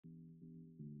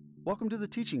Welcome to the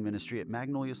teaching ministry at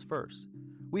Magnolias First.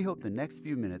 We hope the next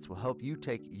few minutes will help you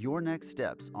take your next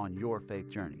steps on your faith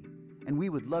journey. And we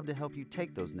would love to help you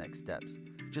take those next steps.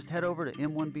 Just head over to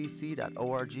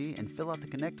m1bc.org and fill out the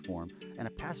Connect form, and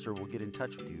a pastor will get in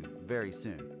touch with you very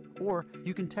soon. Or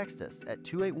you can text us at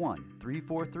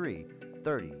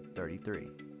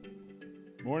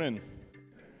 281-343-3033. Morning.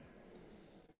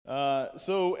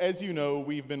 So as you know,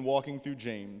 we've been walking through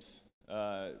James,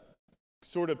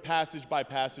 sort of passage by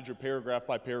passage or paragraph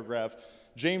by paragraph.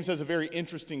 James has a very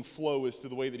interesting flow as to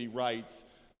the way that he writes,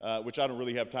 which I don't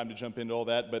really have time to jump into all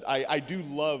that, but I do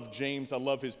love James. I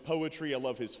love his poetry. I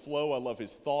love his flow. I love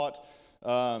his thought.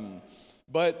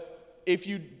 But if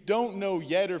you don't know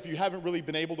yet, or if you haven't really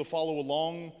been able to follow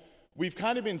along, we've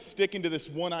kind of been sticking to this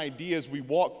one idea as we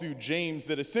walk through James,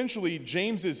 that essentially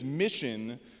James's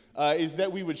mission is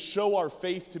that we would show our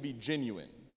faith to be genuine,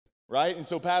 right? And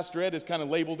so Pastor Ed has kind of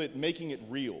labeled it making it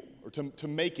real, or to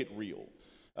make it real.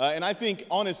 And I think,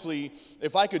 honestly,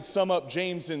 if I could sum up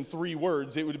James in 3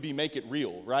 words, it would be make it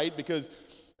real, right? Because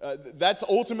that's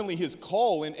ultimately his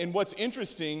call. And what's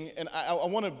interesting, and I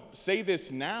want to say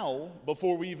this now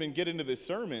before we even get into this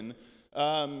sermon,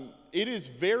 it is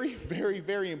very, very,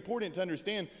 very important to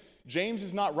understand James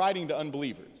is not writing to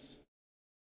unbelievers.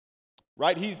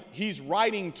 Right? He's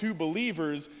writing to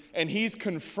believers, and he's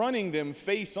confronting them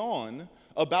face on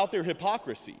about their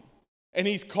hypocrisy. And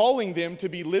he's calling them to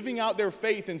be living out their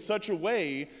faith in such a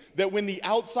way that when the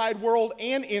outside world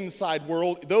and inside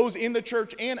world, those in the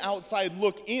church and outside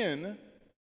look in,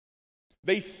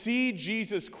 they see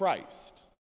Jesus Christ.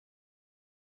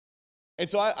 And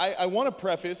so I want to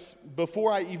preface,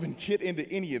 before I even get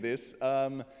into any of this,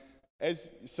 as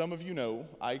some of you know,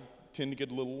 I tend to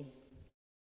get a little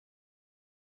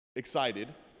excited.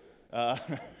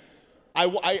 I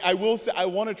will say I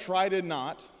want to try to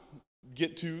not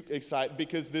get too excited,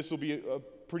 because this will be a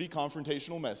pretty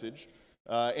confrontational message.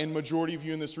 And majority of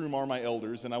you in this room are my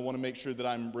elders, and I want to make sure that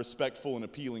I'm respectful and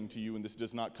appealing to you, and this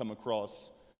does not come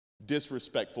across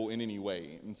disrespectful in any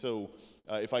way. And so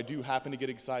if I do happen to get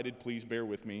excited, please bear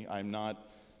with me. I'm not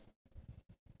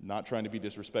trying to be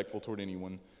disrespectful toward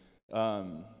anyone.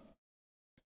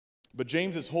 But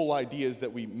James's whole idea is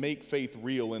that we make faith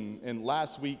real. And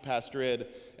last week, Pastor Ed,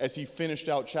 as he finished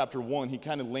out chapter 1, he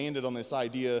kind of landed on this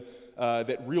idea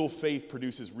that real faith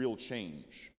produces real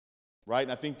change, right?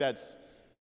 And I think that's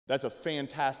a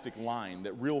fantastic line,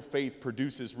 that real faith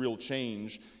produces real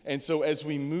change. And so as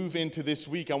we move into this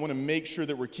week, I want to make sure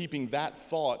that we're keeping that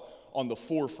thought on the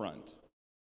forefront.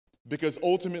 Because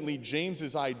ultimately,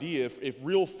 James's idea, if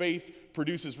real faith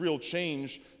produces real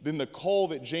change, then the call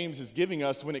that James is giving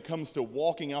us when it comes to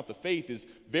walking out the faith is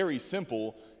very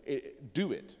simple.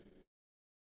 Do it.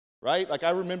 Right? Like, I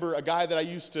remember a guy that I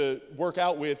used to work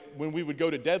out with when we would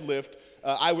go to deadlift.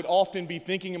 I would often be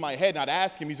thinking in my head, and I'd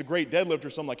ask him, he's a great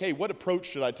deadlifter, so I'm like, hey, what approach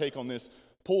should I take on this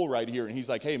pull right here? And he's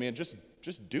like, hey, man, just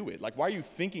do it. Like, why are you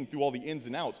thinking through all the ins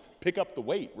and outs? Pick up the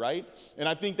weight, right? And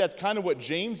I think that's kind of what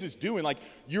James is doing. Like,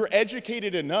 you're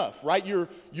educated enough, right? You're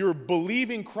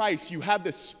believing Christ. You have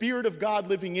the Spirit of God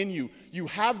living in you. You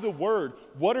have the Word.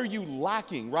 What are you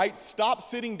lacking, right? Stop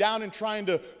sitting down and trying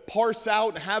to parse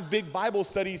out and have big Bible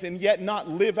studies and yet not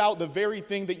live out the very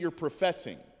thing that you're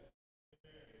professing.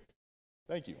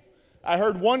 Thank you. I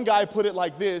heard one guy put it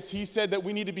like this. He said that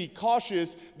we need to be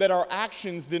cautious that our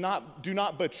actions do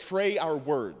not betray our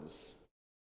words.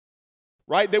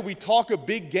 Right? That we talk a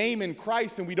big game in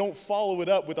Christ and we don't follow it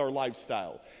up with our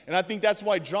lifestyle. And I think that's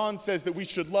why John says that we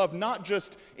should love not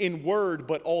just in word,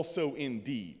 but also in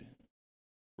deed.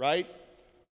 Right?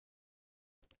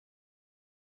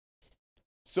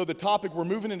 So the topic, we're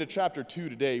moving into chapter 2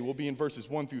 today. We'll be in verses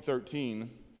 1 through 13.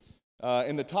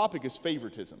 And the topic is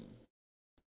favoritism.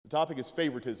 The topic is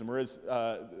favoritism, or as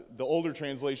the older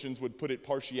translations would put it,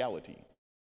 partiality,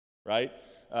 right?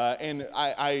 And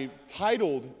I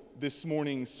titled this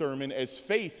morning's sermon as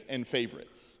Faith and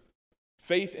Favorites.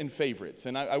 Faith and favorites.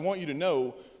 And I want you to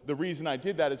know the reason I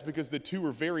did that is because the two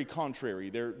are very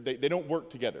contrary. They don't work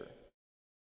together.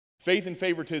 Faith and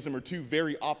favoritism are two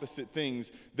very opposite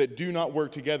things that do not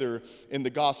work together in the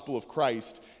gospel of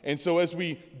Christ. And so as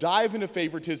we dive into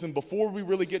favoritism, before we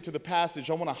really get to the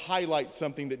passage, I want to highlight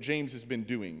something that James has been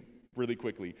doing really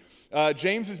quickly.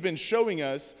 James has been showing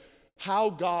us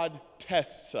how God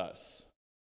tests us,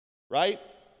 right?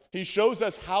 He shows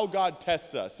us how God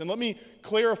tests us. And let me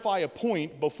clarify a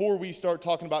point before we start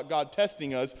talking about God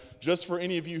testing us, just for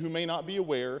any of you who may not be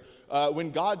aware.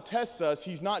 When God tests us,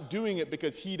 he's not doing it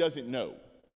because he doesn't know.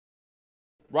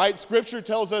 Right? Scripture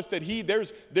tells us that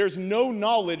there's no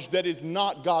knowledge that is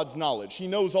not God's knowledge. He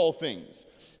knows all things.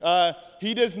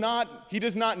 He does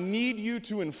not need you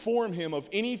to inform him of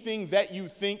anything that you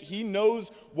think. He knows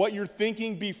what you're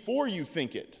thinking before you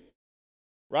think it,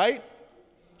 right?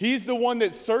 He's the one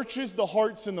that searches the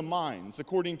hearts and the minds,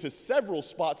 according to several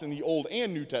spots in the Old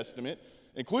and New Testament,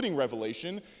 including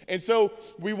Revelation. And so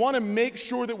we want to make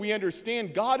sure that we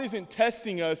understand God isn't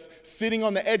testing us sitting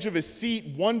on the edge of a seat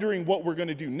wondering what we're going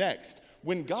to do next.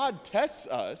 When God tests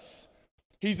us,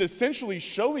 he's essentially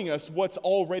showing us what's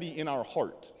already in our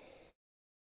heart.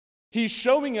 He's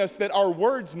showing us that our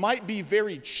words might be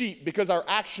very cheap because our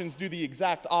actions do the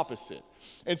exact opposite.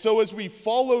 And so as we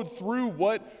followed through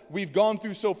what we've gone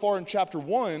through so far in chapter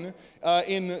 1,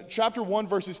 in chapter 1,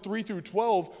 verses 3 through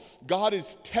 12, God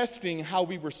is testing how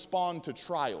we respond to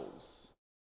trials.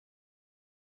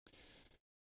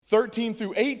 13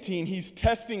 through 18, he's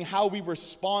testing how we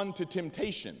respond to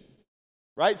temptation,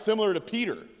 right? Similar to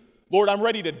Peter. Lord, I'm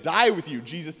ready to die with you.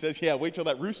 Jesus says, yeah, wait till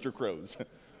that rooster crows.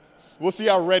 We'll see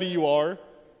how ready you are.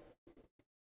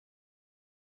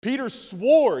 Peter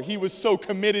swore he was so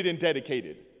committed and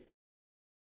dedicated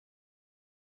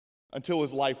until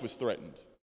his life was threatened.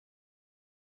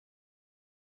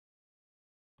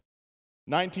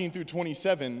 19 through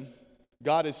 27,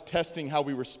 God is testing how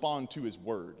we respond to his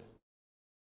word.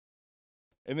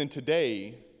 And then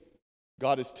today,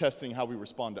 God is testing how we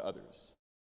respond to others.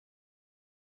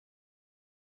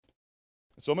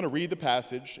 So I'm going to read the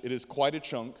passage. It is quite a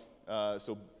chunk,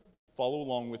 so follow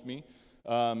along with me.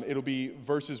 It'll be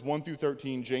verses 1 through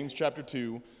 13, James chapter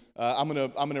 2. I'm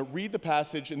gonna read the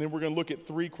passage, and then we're going to look at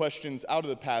 3 questions out of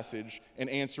the passage and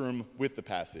answer them with the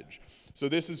passage. So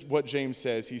this is what James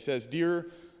says. He says,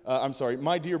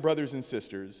 my dear brothers and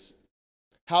sisters,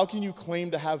 how can you claim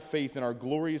to have faith in our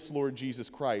glorious Lord Jesus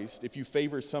Christ if you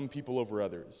favor some people over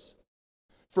others?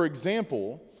 For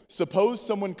example, suppose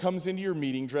someone comes into your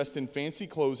meeting dressed in fancy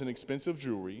clothes and expensive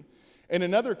jewelry, and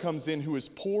another comes in who is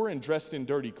poor and dressed in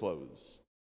dirty clothes.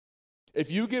 If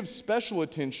you give special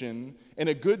attention and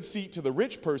a good seat to the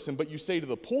rich person, but you say to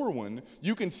the poor one,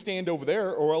 you can stand over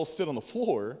there or else sit on the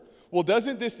floor, well,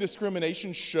 doesn't this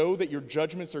discrimination show that your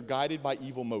judgments are guided by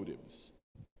evil motives?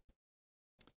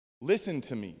 Listen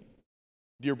to me,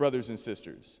 dear brothers and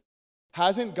sisters.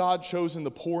 Hasn't God chosen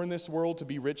the poor in this world to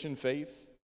be rich in faith?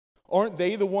 Aren't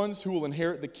they the ones who will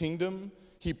inherit the kingdom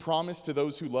he promised to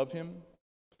those who love him?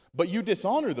 But you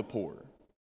dishonor the poor.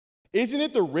 Isn't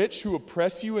it the rich who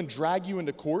oppress you and drag you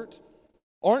into court?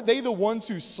 Aren't they the ones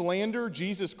who slander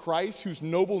Jesus Christ, whose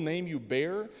noble name you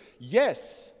bear?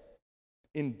 Yes,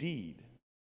 indeed.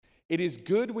 It is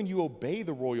good when you obey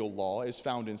the royal law as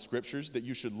found in scriptures that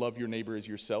you should love your neighbor as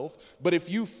yourself. But if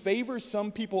you favor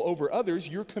some people over others,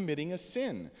 you're committing a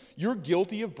sin. You're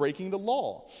guilty of breaking the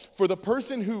law. For the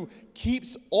person who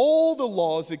keeps all the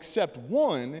laws except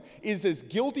one is as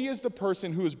guilty as the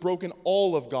person who has broken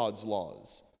all of God's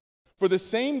laws. For the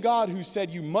same God who said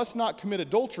you must not commit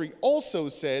adultery also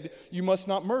said you must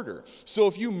not murder. So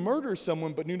if you murder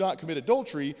someone but do not commit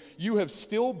adultery, you have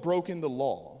still broken the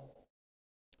law.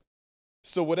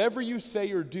 So whatever you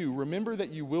say or do, remember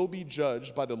that you will be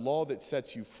judged by the law that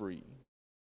sets you free.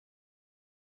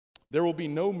 There will be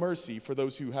no mercy for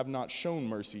those who have not shown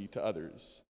mercy to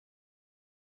others.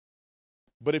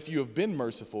 But if you have been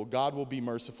merciful, God will be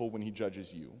merciful when he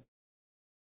judges you.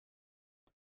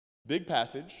 Big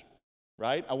passage,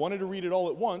 right? I wanted to read it all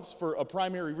at once for a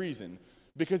primary reason,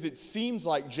 because it seems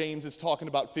like James is talking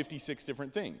about 56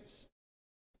 different things.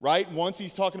 Right? Once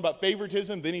he's talking about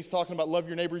favoritism, then he's talking about love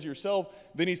your neighbors yourself,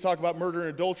 then he's talking about murder and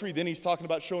adultery, then he's talking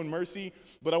about showing mercy.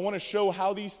 But I want to show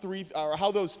how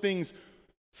how those things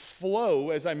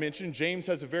flow. As I mentioned, James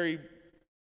has a very,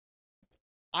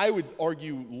 I would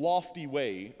argue, lofty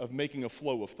way of making a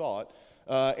flow of thought.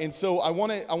 And so I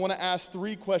want to ask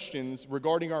 3 questions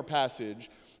regarding our passage.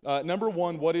 Number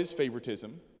 1, what is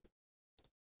favoritism?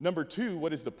 Number 2,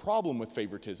 what is the problem with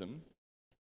favoritism?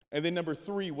 And then number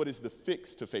 3, what is the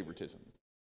fix to favoritism?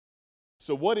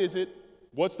 So what is it?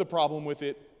 What's the problem with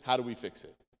it? How do we fix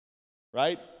it?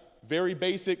 Right? Very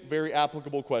basic, very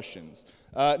applicable questions.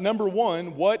 Number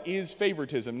 1, what is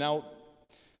favoritism? Now,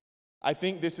 I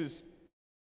think this is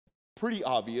pretty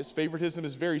obvious. Favoritism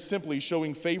is very simply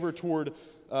showing favor toward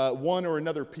one or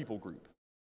another people group.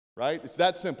 Right? It's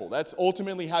that simple. That's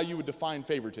ultimately how you would define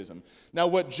favoritism. Now,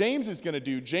 what James is going to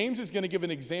do, James is going to give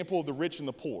an example of the rich and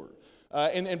the poor.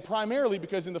 And primarily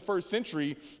because in the first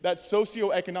century, that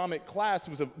socioeconomic class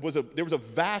there was a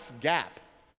vast gap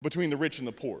between the rich and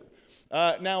the poor.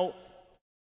 Now,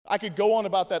 I could go on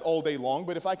about that all day long,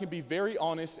 but if I can be very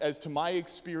honest as to my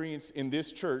experience in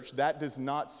this church, that does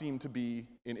not seem to be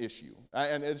an issue.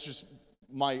 And it's just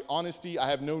my honesty. I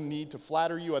have no need to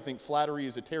flatter you. I think flattery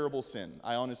is a terrible sin.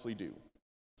 I honestly do.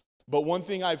 But one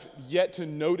thing I've yet to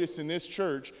notice in this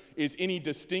church is any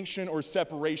distinction or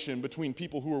separation between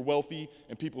people who are wealthy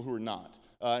and people who are not.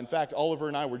 In fact, Oliver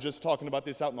and I were just talking about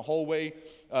this out in the hallway,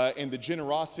 and the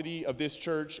generosity of this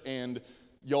church and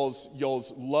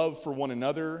y'all's love for one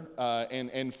another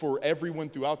and for everyone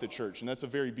throughout the church, and that's a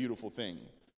very beautiful thing.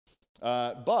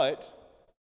 But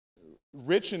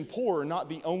rich and poor are not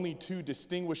the only two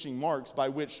distinguishing marks by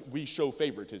which we show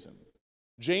favoritism.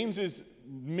 James is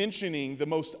mentioning the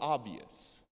most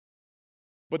obvious,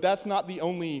 but that's not the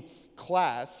only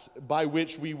class by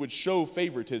which we would show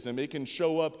favoritism. It can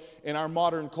show up in our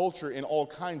modern culture in all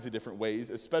kinds of different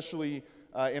ways, especially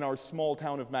in our small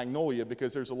town of Magnolia,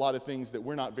 because there's a lot of things that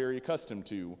we're not very accustomed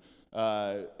to,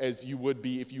 as you would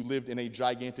be if you lived in a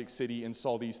gigantic city and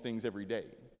saw these things every day.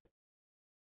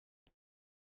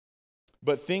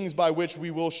 But things by which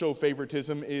we will show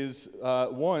favoritism is,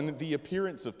 one, the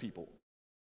appearance of people.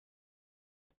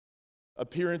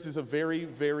 Appearance is a very,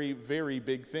 very, very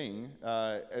big thing,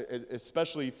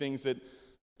 especially things that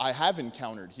I have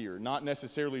encountered here, not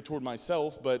necessarily toward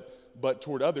myself, but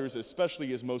toward others,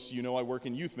 especially as most of you know, I work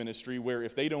in youth ministry, where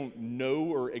if they don't know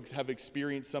or have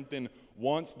experienced something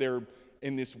once, they're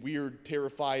in this weird,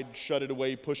 terrified, shut it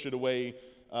away, push it away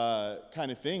kind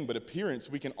of thing. But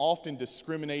appearance, we can often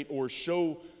discriminate or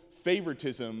show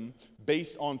favoritism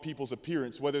based on people's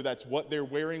appearance, whether that's what they're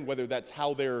wearing, whether that's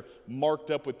how they're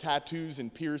marked up with tattoos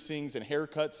and piercings and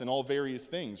haircuts and all various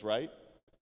things, right?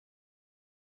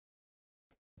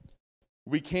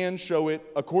 We can show it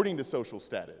according to social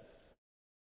status.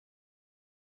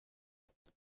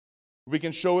 We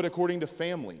can show it according to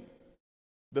family,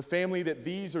 the family that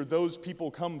these or those people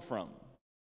come from,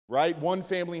 right? One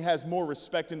family has more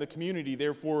respect in the community,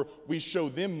 therefore we show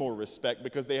them more respect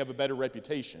because they have a better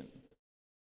reputation.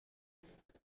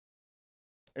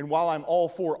 And while I'm all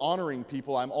for honoring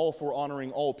people, I'm all for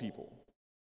honoring all people.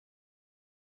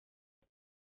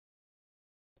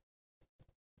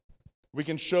 We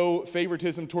can show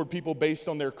favoritism toward people based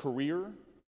on their career.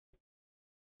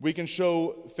 We can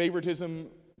show favoritism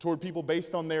toward people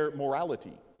based on their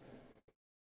morality.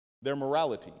 Their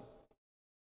morality.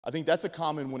 I think that's a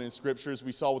common one in Scripture, as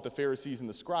we saw with the Pharisees and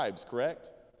the scribes,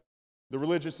 correct? The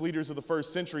religious leaders of the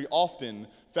first century often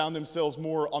found themselves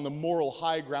more on the moral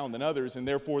high ground than others, and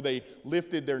therefore they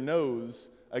lifted their nose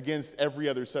against every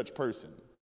other such person.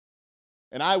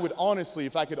 And I would honestly,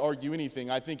 if I could argue anything,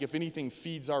 I think if anything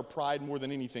feeds our pride more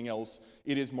than anything else,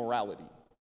 it is morality,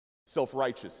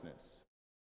 self-righteousness.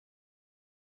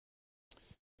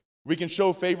 We can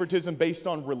show favoritism based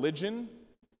on religion.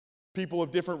 People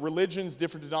of different religions,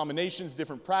 different denominations,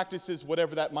 different practices,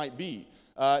 whatever that might be.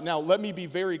 Now, let me be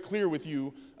very clear with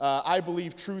you. I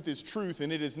believe truth is truth,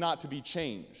 and it is not to be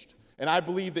changed. And I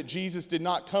believe that Jesus did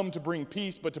not come to bring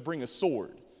peace, but to bring a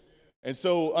sword. And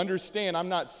so understand, I'm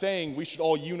not saying we should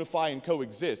all unify and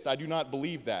coexist. I do not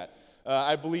believe that.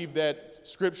 I believe that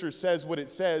Scripture says what it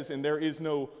says, and there's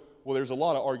a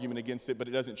lot of argument against it, but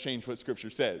it doesn't change what Scripture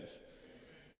says.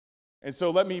 And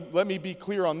so let me be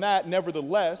clear on that.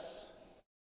 Nevertheless,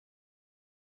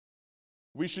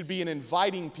 we should be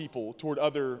inviting people toward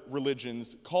other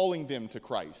religions, calling them to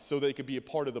Christ so they could be a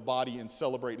part of the body and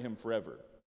celebrate Him forever.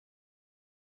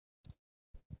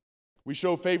 We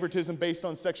show favoritism based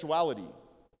on sexuality,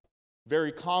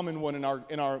 very common one in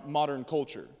our modern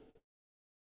culture.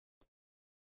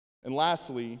 And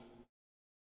lastly,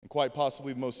 and quite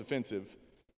possibly the most offensive,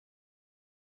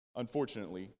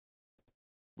 unfortunately,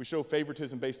 we show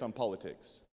favoritism based on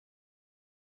politics.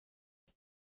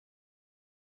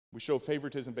 We show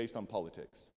favoritism based on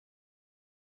politics.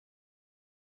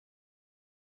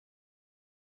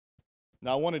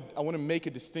 Now, I want to make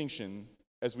a distinction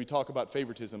as we talk about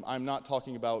favoritism. I'm not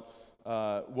talking about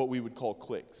what we would call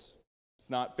cliques. It's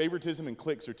not. Favoritism and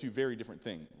cliques are two very different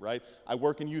things, right? I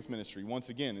work in youth ministry, once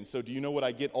again, and so do you know what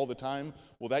I get all the time?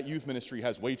 Well, that youth ministry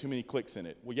has way too many cliques in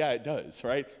it. Well, yeah, it does,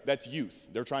 right? That's youth.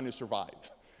 They're trying to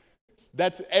survive.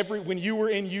 When you were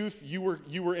in youth, you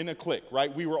were in a clique,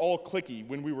 right? We were all cliquey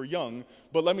when we were young.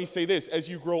 But let me say this, as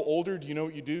you grow older, do you know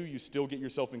what you do? You still get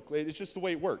yourself in clique. It's just the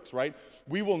way it works, right?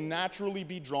 We will naturally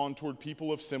be drawn toward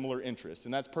people of similar interests,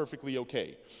 and that's perfectly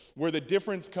okay. Where the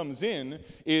difference comes in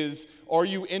is, are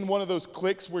you in one of those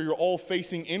cliques where you're all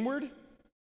facing inward?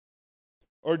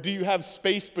 Or do you have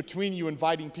space between you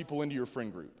inviting people into your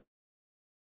friend group?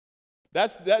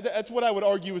 That's what I would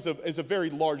argue is a very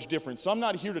large difference. So I'm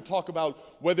not here to talk about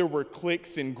whether we're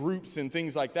cliques and groups and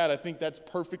things like that. I think that's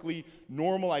perfectly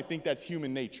normal. I think that's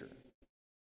human nature,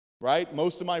 right?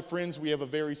 Most of my friends, we have a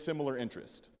very similar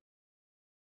interest.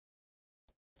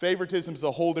 Favoritism is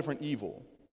a whole different evil.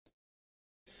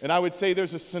 And I would say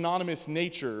there's a synonymous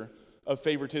nature of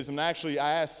favoritism. And actually,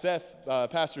 I asked Seth,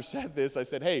 Pastor Seth this. I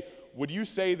said, hey, would you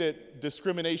say that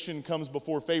discrimination comes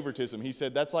before favoritism? He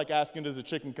said, that's like asking, does a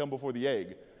chicken come before the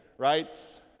egg, right?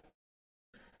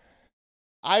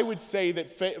 I would say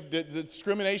that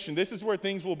discrimination, this is where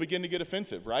things will begin to get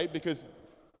offensive, right? Because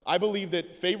I believe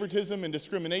that favoritism and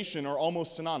discrimination are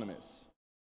almost synonymous.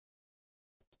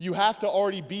 You have to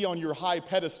already be on your high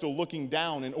pedestal looking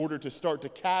down in order to start to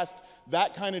cast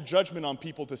that kind of judgment on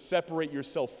people to separate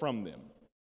yourself from them.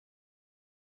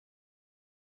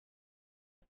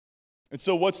 And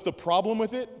so what's the problem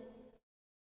with it?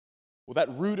 Well, that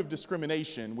root of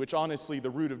discrimination, which honestly the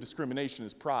root of discrimination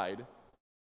is pride.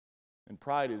 And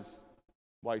pride is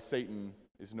why Satan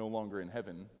is no longer in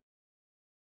heaven.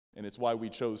 And it's why we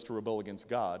chose to rebel against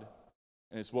God.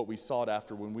 And it's what we sought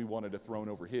after when we wanted a throne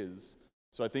over his.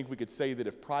 So I think we could say that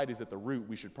if pride is at the root,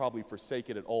 we should probably forsake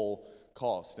it at all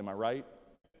cost. Am I right?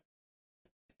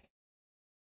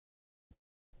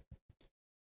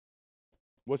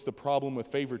 What's the problem with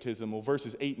favoritism? Well,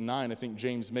 verses 8 and 9, I think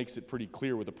James makes it pretty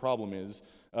clear what the problem is.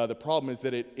 The problem is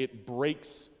that it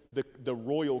breaks the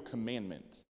royal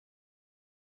commandment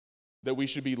that we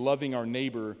should be loving our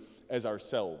neighbor as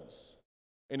ourselves.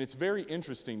 And it's very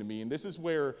interesting to me, and this is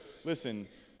where, listen,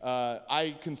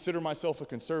 I consider myself a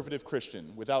conservative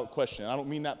Christian, without question. I don't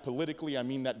mean that politically, I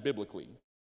mean that biblically.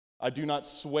 I do not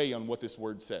sway on what this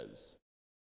word says.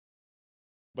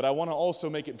 But I want to also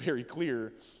make it very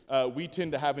clear, we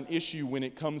tend to have an issue when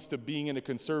it comes to being in a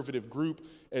conservative group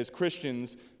as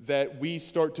Christians, that we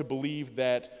start to believe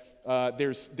that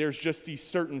there's just these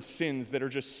certain sins that are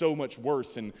just so much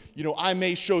worse. And, I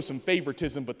may show some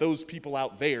favoritism, but those people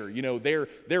out there,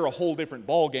 they're a whole different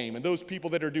ballgame. And those people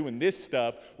that are doing this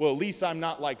stuff, well, at least I'm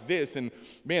not like this. And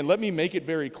man, let me make it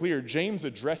very clear. James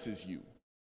addresses you.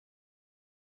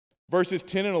 Verses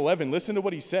 10 and 11, listen to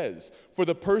what he says. For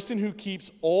the person who keeps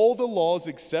all the laws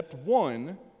except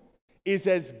one is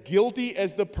as guilty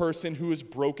as the person who has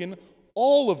broken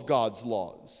all of God's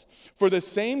laws. For the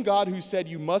same God who said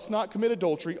you must not commit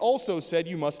adultery also said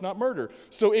you must not murder.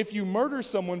 So if you murder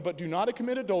someone but do not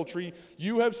commit adultery,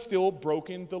 you have still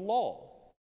broken the law.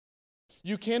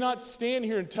 You cannot stand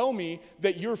here and tell me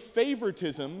that your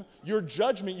favoritism, your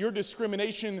judgment, your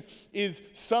discrimination is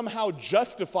somehow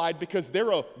justified because they're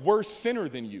a worse sinner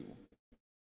than you.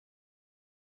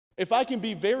 If I can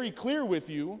be very clear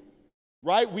with you,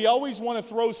 right? We always want to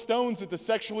throw stones at the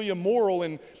sexually immoral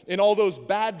and all those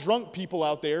bad drunk people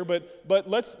out there, but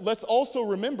let's also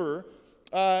remember,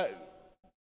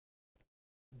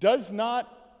 does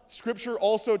not Scripture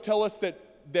also tell us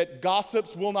that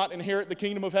gossips will not inherit the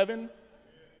kingdom of heaven?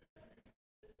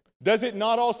 Does it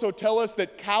not also tell us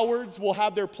that cowards will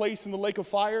have their place in the lake of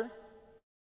fire?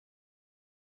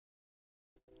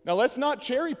 Now let's not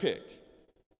cherry pick.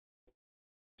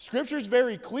 Scripture's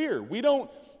very clear.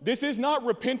 This is not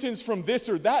repentance from this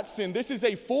or that sin. This is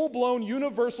a full-blown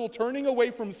universal turning away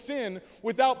from sin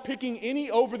without picking any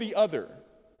over the other.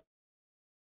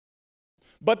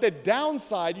 But the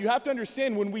downside, you have to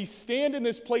understand, when we stand in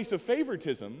this place of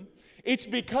favoritism, it's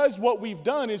because what we've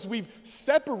done is we've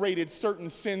separated certain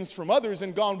sins from others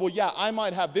and gone, well, yeah, I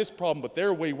might have this problem, but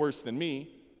they're way worse than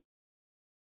me.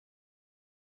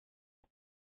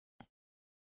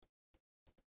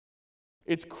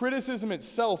 It's criticism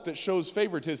itself that shows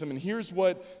favoritism, and here's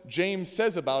what James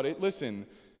says about it. Listen,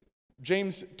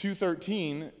 James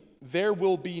 2:13, there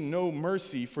will be no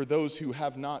mercy for those who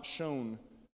have not shown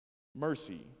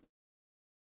mercy.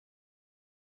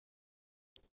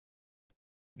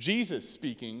 Jesus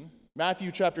speaking,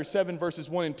 Matthew chapter 7, verses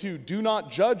 1 and 2, do not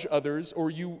judge others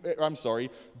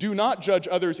do not judge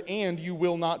others and you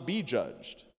will not be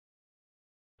judged.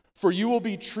 For you will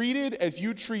be treated as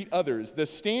you treat others. The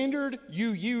standard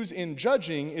you use in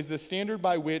judging is the standard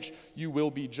by which you will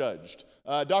be judged.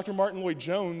 Dr. Martin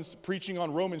Lloyd-Jones, preaching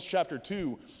on Romans chapter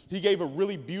 2, he gave a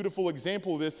really beautiful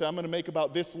example of this that I'm going to make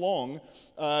about this long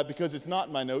because it's not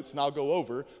in my notes and I'll go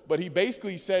over. But he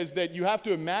basically says that you have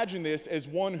to imagine this as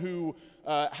one who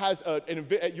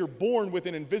you're born with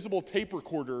an invisible tape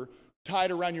recorder tied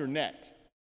around your neck.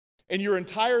 And your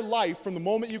entire life, from the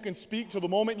moment you can speak to the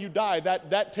moment you die,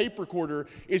 that tape recorder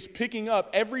is picking up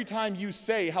every time you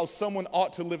say how someone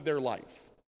ought to live their life.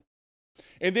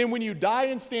 And then when you die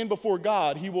and stand before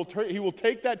God, he will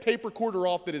take that tape recorder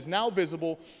off that is now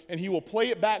visible, and he will play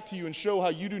it back to you and show how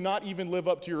you do not even live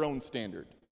up to your own standard,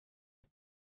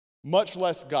 much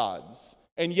less God's.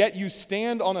 And yet you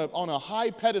stand on a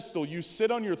high pedestal, you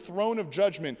sit on your throne of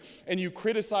judgment, and you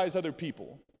criticize other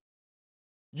people.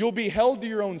 You'll be held to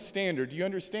your own standard. Do you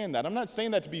understand that? I'm not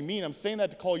saying that to be mean. I'm saying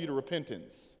that to call you to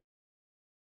repentance.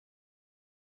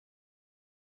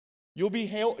 You'll be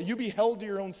held to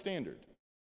your own standard.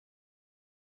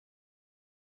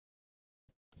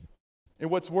 And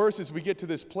what's worse is we get to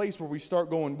this place where we start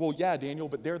going, well, yeah, Daniel,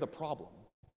 but they're the problem,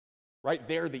 right?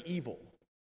 They're the evil.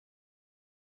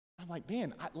 I'm like,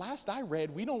 man, last I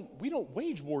read, we don't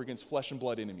wage war against flesh and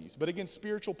blood enemies, but against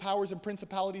spiritual powers and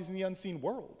principalities in the unseen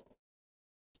world.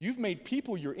 You've made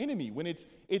people your enemy when it's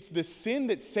the sin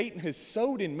that Satan has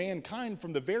sowed in mankind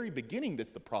from the very beginning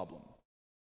that's the problem.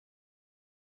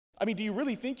 I mean, do you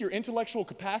really think your intellectual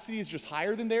capacity is just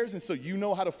higher than theirs and so you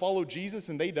know how to follow Jesus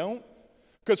and they don't?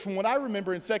 Because from what I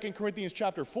remember in 2 Corinthians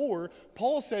chapter 4,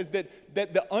 Paul says that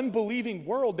the unbelieving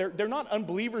world, they're not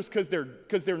unbelievers because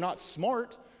they're not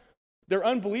smart. They're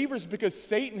unbelievers because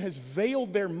Satan has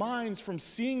veiled their minds from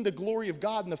seeing the glory of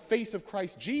God in the face of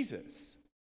Christ Jesus.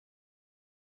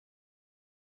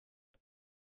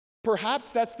 Perhaps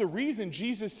that's the reason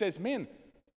Jesus says, man,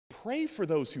 pray for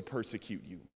those who persecute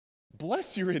you.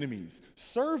 Bless your enemies.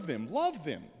 Serve them. Love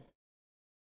them.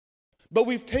 But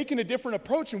we've taken a different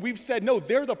approach and we've said, no,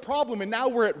 they're the problem and now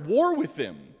we're at war with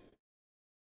them.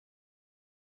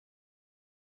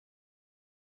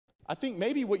 I think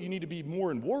maybe what you need to be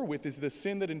more in war with is the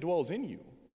sin that indwells in you.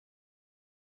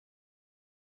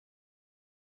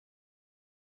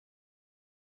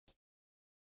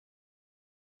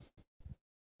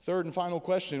 Third and final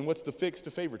question, what's the fix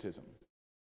to favoritism?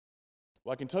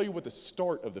 Well, I can tell you what the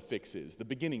start of the fix is, the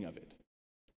beginning of it.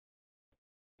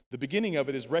 The beginning of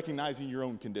it is recognizing your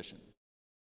own condition.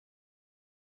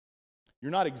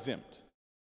 You're not exempt.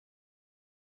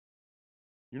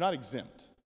 You're not exempt.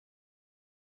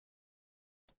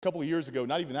 A couple of years ago,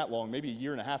 not even that long, maybe a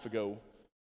year and a half ago,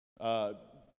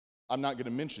 I'm not going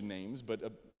to mention names, but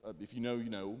if you know, you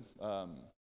know,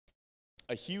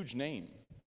 a huge name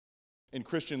in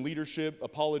Christian leadership,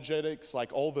 apologetics,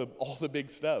 like all the big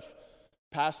stuff,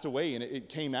 passed away, and it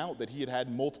came out that he had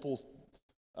had multiple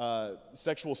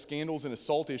sexual scandals and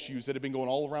assault issues that had been going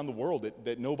all around the world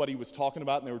that nobody was talking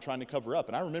about and they were trying to cover up.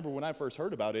 And I remember when I first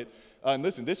heard about it, and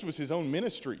listen, this was his own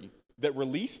ministry that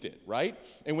released it, right?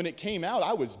 And when it came out,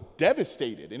 I was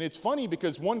devastated. And it's funny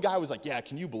because one guy was like, yeah,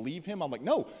 can you believe him? I'm like,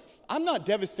 no, I'm not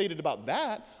devastated about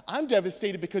that. I'm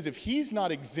devastated because if he's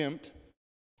not exempt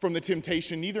from the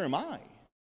temptation, neither am I.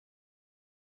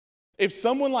 If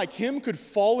someone like him could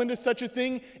fall into such a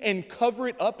thing and cover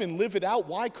it up and live it out,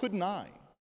 why couldn't I?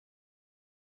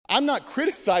 I'm not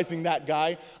criticizing that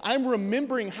guy. I'm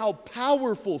remembering how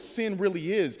powerful sin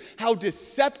really is, how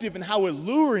deceptive and how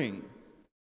alluring,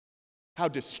 how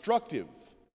destructive.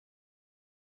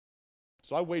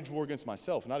 So I wage war against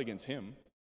myself, not against him.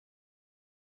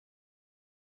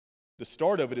 The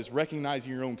start of it is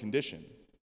recognizing your own condition.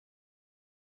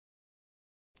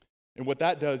 And what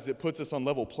that does, it puts us on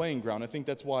level playing ground. I think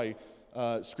that's why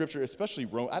Scripture, especially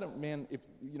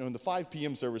in the 5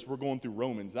 p.m. service, we're going through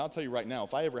Romans. And I'll tell you right now,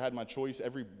 if I ever had my choice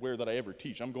everywhere that I ever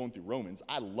teach, I'm going through Romans.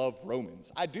 I love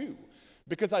Romans. I do.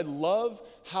 Because I love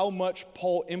how much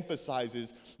Paul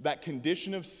emphasizes that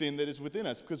condition of sin that is within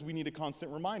us, because we need a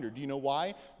constant reminder. Do you know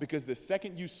why? Because the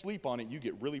second you sleep on it, you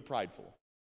get really prideful.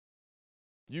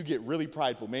 You get really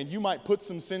prideful, man. You might put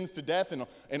some sins to death,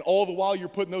 and all the while you're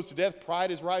putting those to death,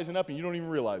 pride is rising up, and you don't even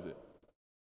realize it.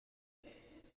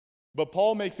 But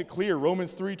Paul makes it clear,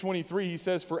 Romans 3:23, he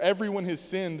says, for everyone has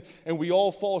sinned, and we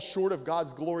all fall short of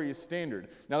God's glorious standard.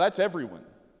 Now that's everyone.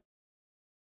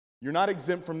 You're not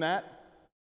exempt from that.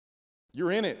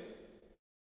 You're in it.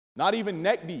 Not even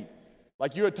neck deep.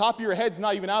 Like you're at the top of your head's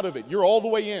not even out of it. You're all the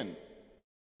way in.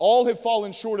 All have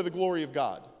fallen short of the glory of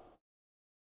God.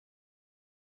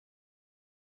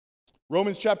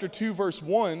 Romans chapter 2, verse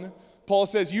 1, Paul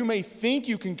says, you may think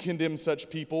you can condemn such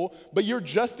people, but you're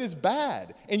just as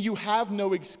bad, and you have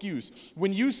no excuse.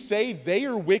 When you say they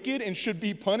are wicked and should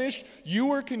be punished,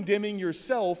 you are condemning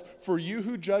yourself, for you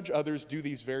who judge others do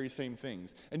these very same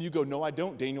things. And you go, no, I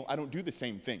don't, Daniel. I don't do the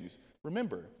same things.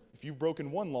 Remember, if you've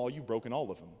broken one law, you've broken all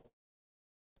of them,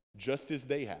 just as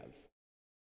they have.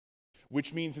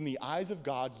 Which means in the eyes of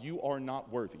God, you are not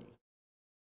worthy.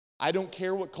 I don't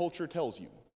care what culture tells you.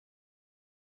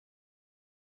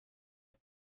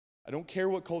 I don't care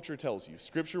what culture tells you.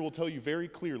 Scripture will tell you very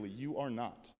clearly, you are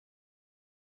not.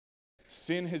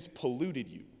 Sin has polluted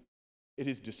you. It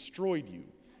has destroyed you.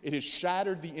 It has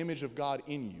shattered the image of God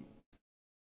in you.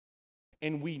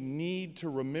 And we need to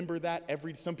remember that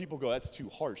some people go, that's too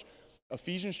harsh.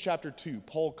 Ephesians chapter 2,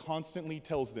 Paul constantly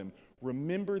tells them,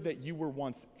 remember that you were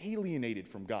once alienated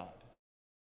from God.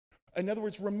 In other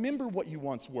words, remember what you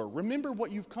once were. Remember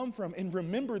what you've come from. And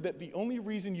remember that the only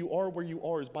reason you are where you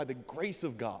are is by the grace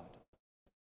of God.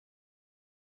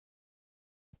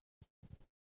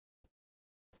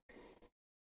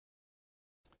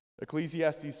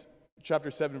 Ecclesiastes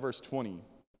chapter 7, verse 20.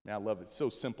 Man, I love it. It's so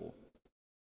simple.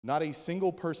 Not a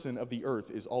single person of the earth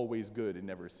is always good and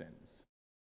never sins.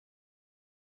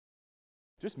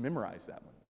 Just memorize that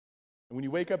one. And when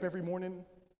you wake up every morning,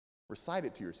 recite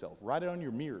it to yourself. Write it on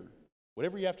your mirror.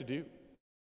 Whatever you have to do.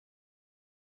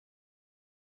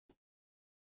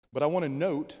 But I want to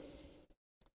note,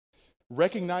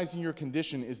 recognizing your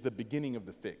condition is the beginning of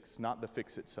the fix, not the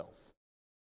fix itself.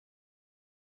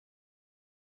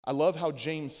 I love how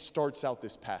James starts out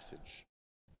this passage.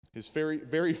 His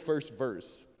very first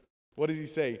verse. What does he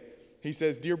say? He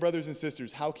says, "Dear brothers and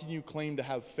sisters, how can you claim to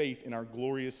have faith in our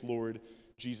glorious Lord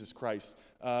Jesus Christ?"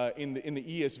 In the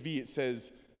ESV, it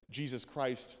says, "Jesus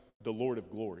Christ, the Lord of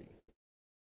glory."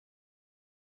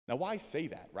 Now, why say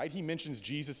that, right? He mentions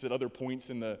Jesus at other points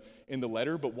in the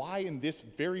letter, but why in this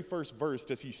very first verse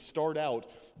does he start out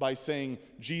by saying,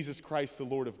 "Jesus Christ, the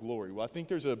Lord of glory"? Well, I think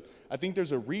there's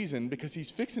a reason, because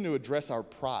he's fixing to address our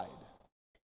pride.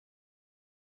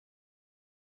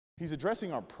 He's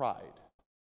addressing our pride.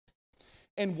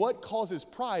 And what causes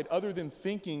pride other than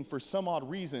thinking for some odd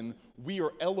reason we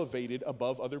are elevated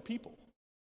above other people?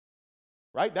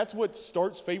 Right? That's what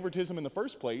starts favoritism in the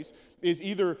first place, is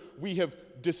either we have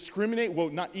discriminated, well,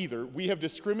 not either, we have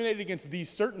discriminated against these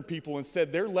certain people and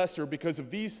said they're lesser because of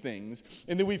these things,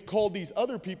 and then we've called these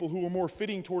other people who are more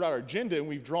fitting toward our agenda and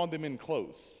we've drawn them in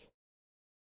close.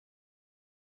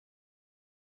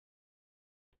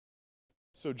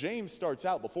 So James starts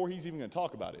out, before he's even going to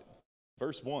talk about it,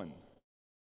 verse 1.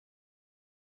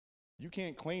 You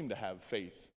can't claim to have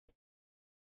faith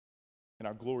in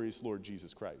our glorious Lord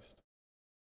Jesus Christ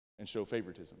and show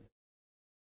favoritism.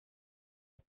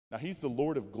 Now, he's the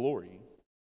Lord of glory,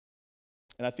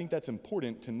 and I think that's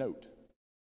important to note.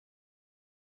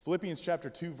 Philippians chapter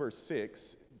 2, verse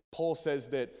 6, Paul says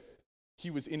that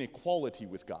he was in equality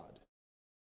with God,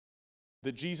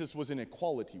 that Jesus was in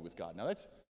equality with God. Now,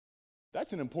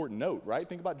 that's an important note, right?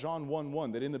 Think about John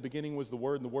 1:1, that in the beginning was the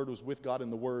Word, and the Word was with God,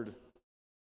 and the Word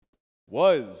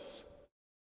was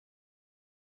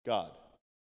God.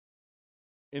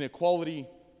 In equality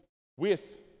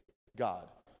with God.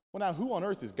 Well, now, who on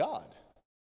earth is God?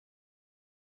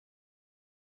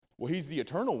 Well, he's the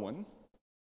eternal one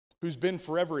who's been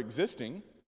forever existing.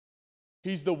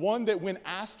 He's the one that when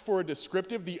asked for a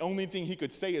descriptive, the only thing he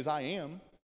could say is, "I am."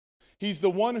 He's the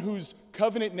one whose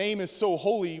covenant name is so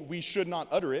holy we should not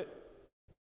utter it.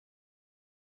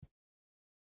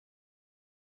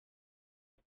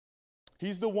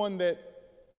 He's the one that,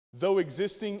 though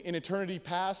existing in eternity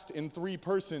past in three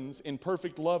persons in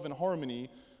perfect love and harmony,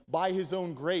 by his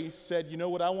own grace said, "You know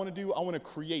what I want to do? I want to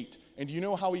create." And do you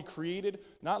know how he created?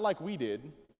 Not like we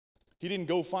did. He didn't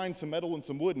go find some metal and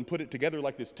some wood and put it together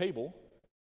like this table.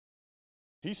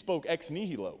 He spoke ex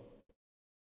nihilo.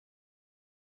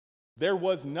 There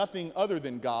was nothing other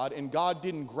than God, and God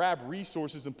didn't grab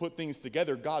resources and put things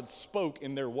together. God spoke,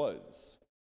 and there was.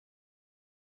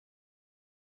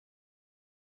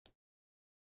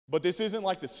 But this isn't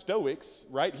like the Stoics,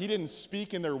 right? He didn't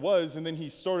speak and there was, and then he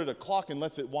started a clock and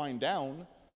lets it wind down.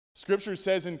 Scripture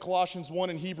says in Colossians 1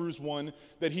 and Hebrews 1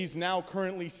 that he's now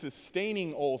currently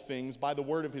sustaining all things by the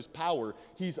word of his power.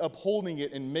 He's upholding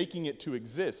it and making it to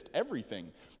exist,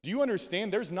 everything. Do you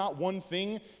understand? There's not one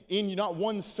thing not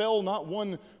one cell, not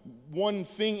one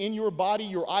thing in your body,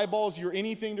 your eyeballs, your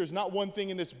anything. There's not one thing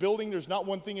in this building. There's not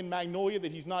one thing in Magnolia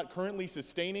that he's not currently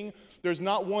sustaining. There's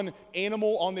not one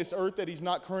animal on this earth that he's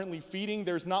not currently feeding.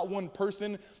 There's not one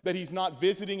person that he's not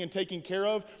visiting and taking care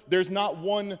of. There's not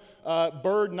one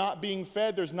bird not being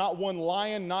fed. There's not one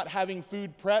lion not having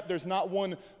food prepped. There's not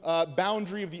one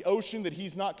boundary of the ocean that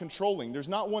he's not controlling. There's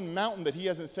not one mountain that he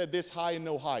hasn't said this high and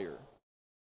no higher.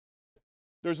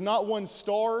 There's not one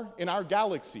star in our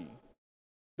galaxy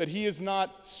that he is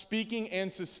not speaking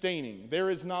and sustaining.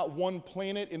 There is not one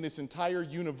planet in this entire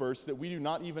universe that we do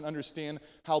not even understand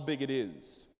how big it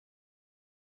is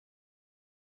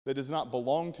that does not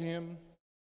belong to him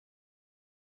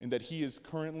and that he is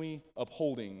currently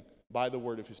upholding by the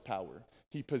word of his power.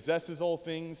 He possesses all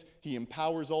things, he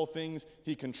empowers all things,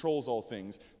 he controls all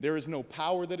things. There is no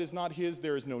power that is not his,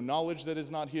 there is no knowledge that is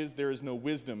not his, there is no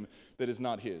wisdom that is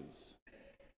not his.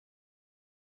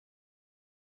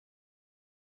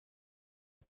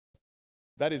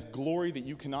 That is glory that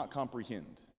you cannot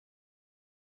comprehend.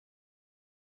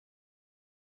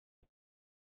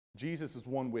 Jesus is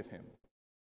one with him.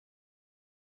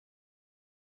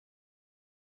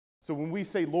 So when we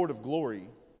say Lord of glory,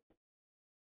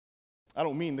 I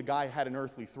don't mean the guy had an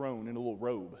earthly throne in a little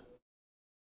robe.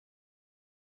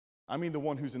 I mean the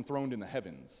one who's enthroned in the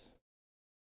heavens,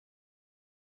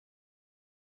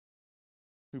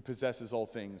 who possesses all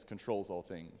things, controls all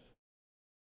things.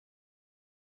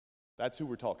 That's who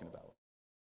we're talking about.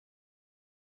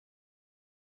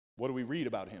 What do we read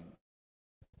about him?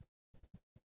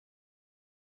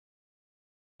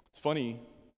 It's funny,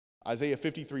 Isaiah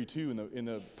 53:2 in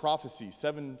the prophecy,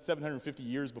 750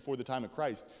 years before the time of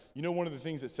Christ. You know one of the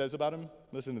things it says about him?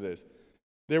 Listen to this.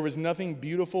 There was nothing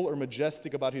beautiful or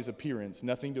majestic about his appearance,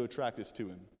 nothing to attract us to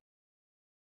him.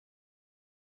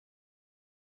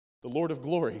 The Lord of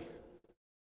glory.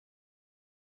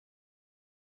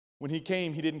 When he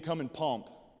came, he didn't come in pomp.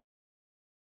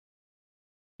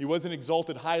 He wasn't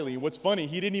exalted highly. And what's funny,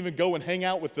 he didn't even go and hang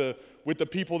out with the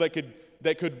people that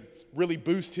could really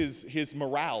boost his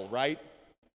morale, right?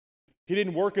 He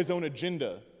didn't work his own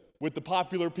agenda with the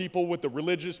popular people, with the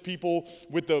religious people,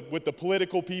 with the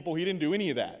political people. He didn't do any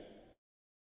of that.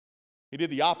 He did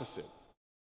the opposite.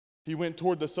 He went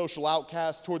toward the social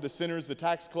outcasts, toward the sinners, the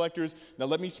tax collectors. Now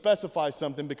let me specify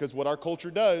something, because what our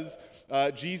culture does,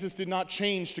 Jesus did not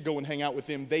change to go and hang out with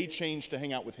them. They changed to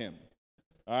hang out with him.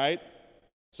 All right?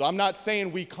 So I'm not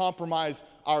saying we compromise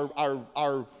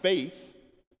our faith.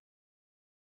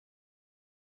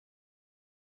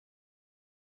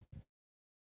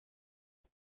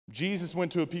 Jesus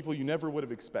went to a people you never would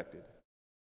have expected.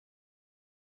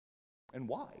 And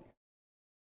why?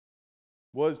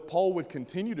 Well, as Paul would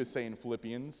continue to say in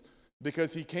Philippians,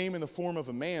 because he came in the form of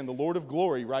a man, the Lord of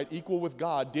glory, right, equal with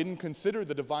God, didn't consider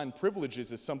the divine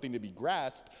privileges as something to be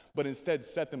grasped, but instead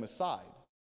set them aside.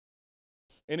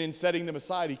 And in setting them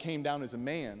aside, he came down as a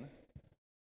man,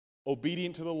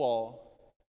 obedient to the law,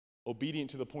 obedient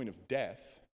to the point of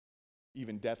death,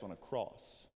 even death on a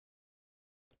cross.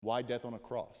 Why death on a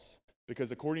cross?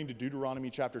 Because according to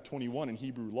Deuteronomy chapter 21 in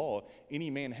Hebrew law,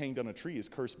 any man hanged on a tree is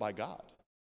cursed by God.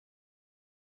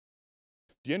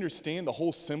 Do you understand the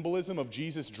whole symbolism of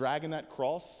Jesus dragging that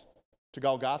cross to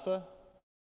Golgotha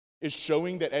is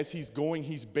showing that as he's going,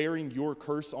 he's bearing your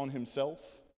curse on himself?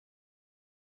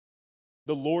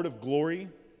 The Lord of glory,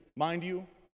 mind you,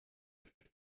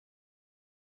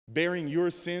 bearing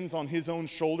your sins on his own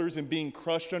shoulders and being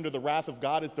crushed under the wrath of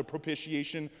God as the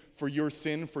propitiation for your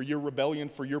sin, for your rebellion,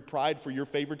 for your pride, for your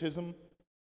favoritism.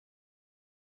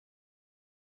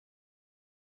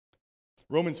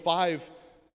 Romans 5,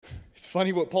 it's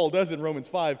funny what Paul does in Romans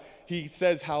 5. He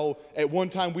says how at one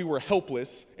time we were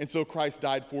helpless, and so Christ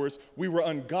died for us. We were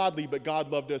ungodly, but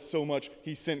God loved us so much,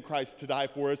 he sent Christ to die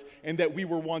for us, and that we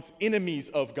were once enemies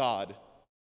of God,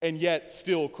 and yet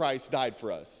still Christ died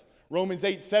for us. Romans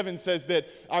 8:7 says that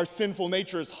our sinful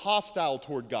nature is hostile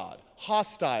toward God.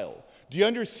 Hostile. Do you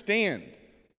understand?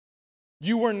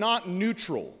 You were not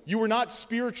neutral. You were not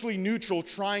spiritually neutral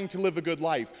trying to live a good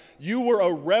life. You were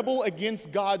a rebel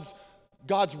against God's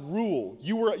rule.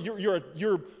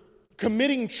 You're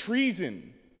committing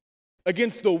treason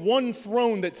against the one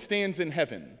throne that stands in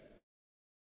heaven.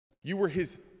 You were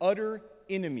his utter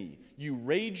enemy. You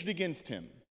raged against him.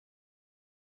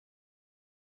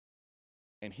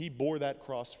 And he bore that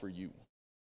cross for you.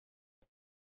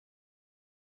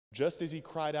 Just as he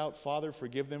cried out, "Father,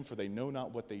 forgive them, for they know not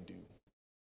what they do."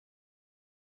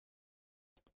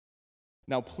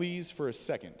 Now, please, for a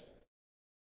second,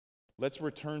 let's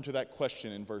return to that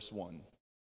question in verse 1.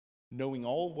 Knowing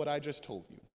all what I just told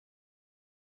you,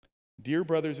 dear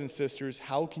brothers and sisters,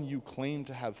 how can you claim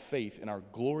to have faith in our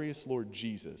glorious Lord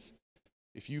Jesus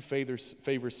if you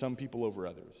favor some people over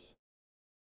others?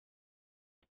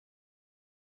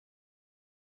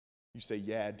 You say,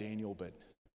 "Yeah, Daniel, but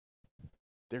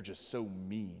they're just so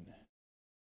mean."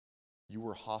 You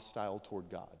were hostile toward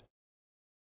God.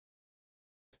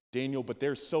 Daniel, but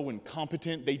they're so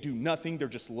incompetent, they do nothing, they're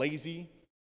just lazy.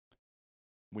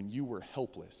 When you were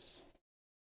helpless,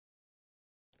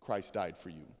 Christ died for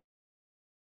you.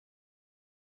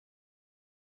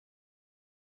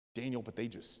 Daniel, but they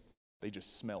just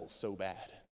smell so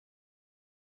bad.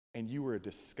 And you were a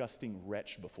disgusting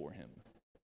wretch before him.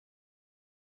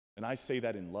 And I say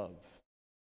that in love.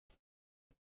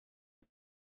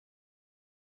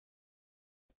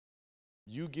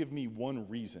 You give me one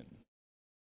reason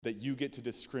that you get to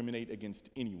discriminate against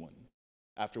anyone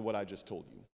after what I just told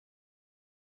you.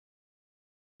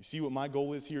 You see what my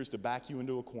goal is here is to back you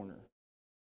into a corner.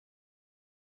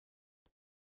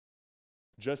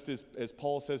 Just as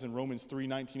Paul says in Romans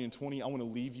 3:19 and 20, I want to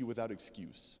leave you without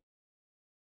excuse.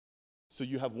 So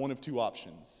you have one of two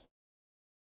options.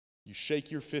 You shake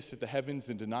your fist at the heavens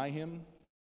and deny him,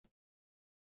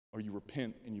 or you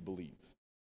repent and you believe.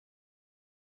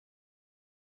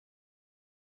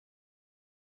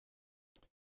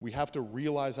 We have to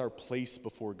realize our place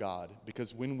before God,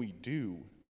 because when we do,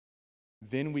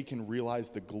 then we can realize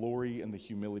the glory and the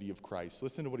humility of Christ.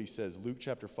 Listen to what he says, Luke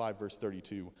chapter 5, verse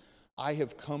 32. I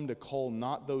have come to call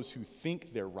not those who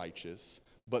think they're righteous,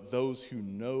 but those who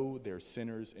know they're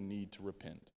sinners and need to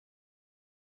repent.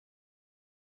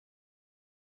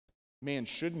 Man,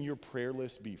 shouldn't your prayer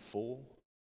list be full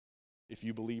if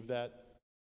you believe that?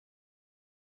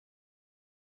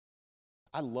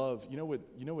 I love, you know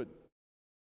what,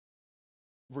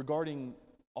 regarding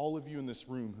all of you in this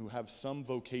room who have some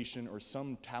vocation or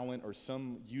some talent or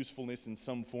some usefulness in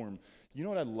some form, you know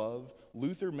what I love?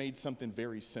 Luther made something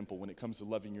very simple when it comes to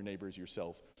loving your neighbor as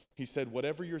yourself. He said,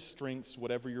 whatever your strengths,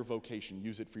 whatever your vocation,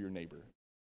 use it for your neighbor.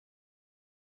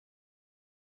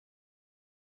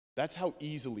 That's how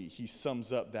easily he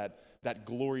sums up that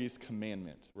glorious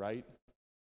commandment, right?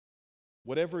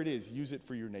 Whatever it is, use it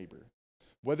for your neighbor.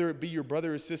 Whether it be your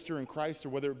brother or sister in Christ or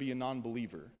whether it be a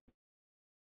non-believer.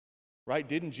 Right?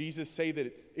 Didn't Jesus say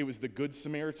that it was the Good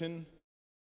Samaritan?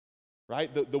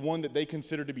 Right? The one that they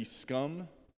consider to be scum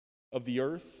of the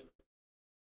earth?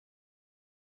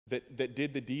 That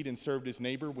did the deed and served his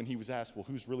neighbor when he was asked, well,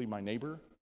 who's really my neighbor?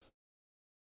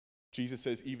 Jesus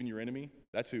says, even your enemy,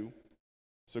 that's who.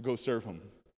 So go serve him.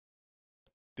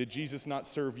 Did Jesus not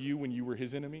serve you when you were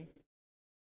his enemy?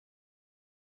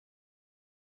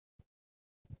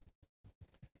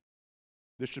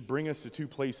 This should bring us to two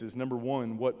places. Number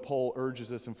one, what Paul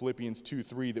urges us in Philippians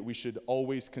 2:3, that we should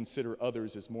always consider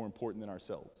others as more important than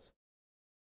ourselves.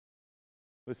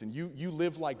 Listen, you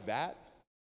live like that,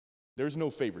 there's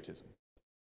no favoritism.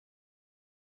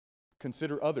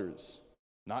 Consider others,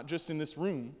 not just in this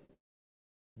room,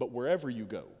 but wherever you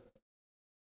go.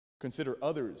 Consider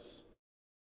others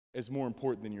as more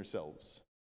important than yourselves.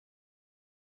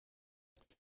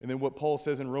 And then what Paul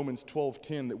says in Romans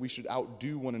 12:10, that we should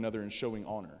outdo one another in showing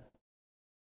honor.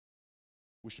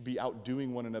 We should be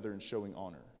outdoing one another in showing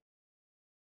honor.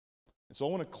 And so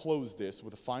I want to close this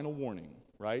with a final warning,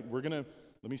 right?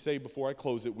 Let me say before I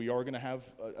close it, we are going to have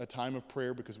a time of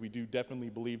prayer, because we do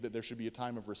definitely believe that there should be a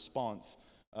time of response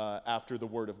after the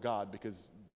Word of God,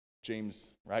 because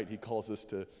James, right, he calls us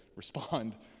to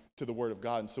respond to the Word of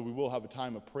God. And so we will have a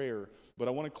time of prayer. But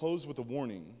I want to close with a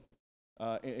warning.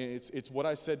 It's what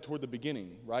I said toward the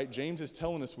beginning, right? James is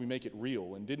telling us we make it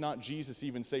real. And did not Jesus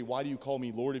even say, why do you call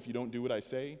me Lord if you don't do what I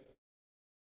say?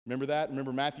 Remember that?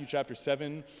 Remember Matthew chapter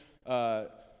 7?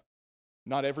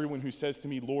 Not everyone who says to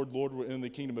me, Lord, Lord, will enter the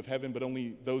kingdom of heaven, but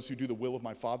only those who do the will of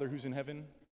my Father who's in heaven.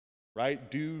 Right?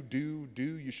 Do.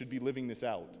 You should be living this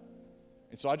out.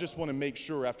 And so I just want to make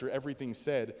sure, after everything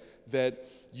said, that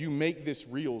you make this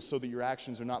real so that your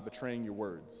actions are not betraying your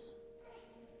words.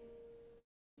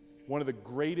 One of the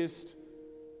greatest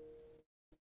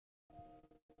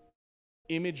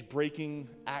image-breaking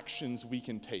actions we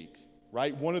can take,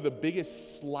 right? One of the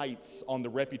biggest slights on the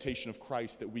reputation of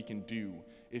Christ that we can do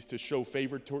is to show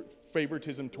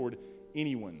favoritism toward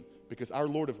anyone, because our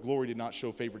Lord of glory did not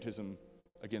show favoritism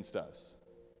against us.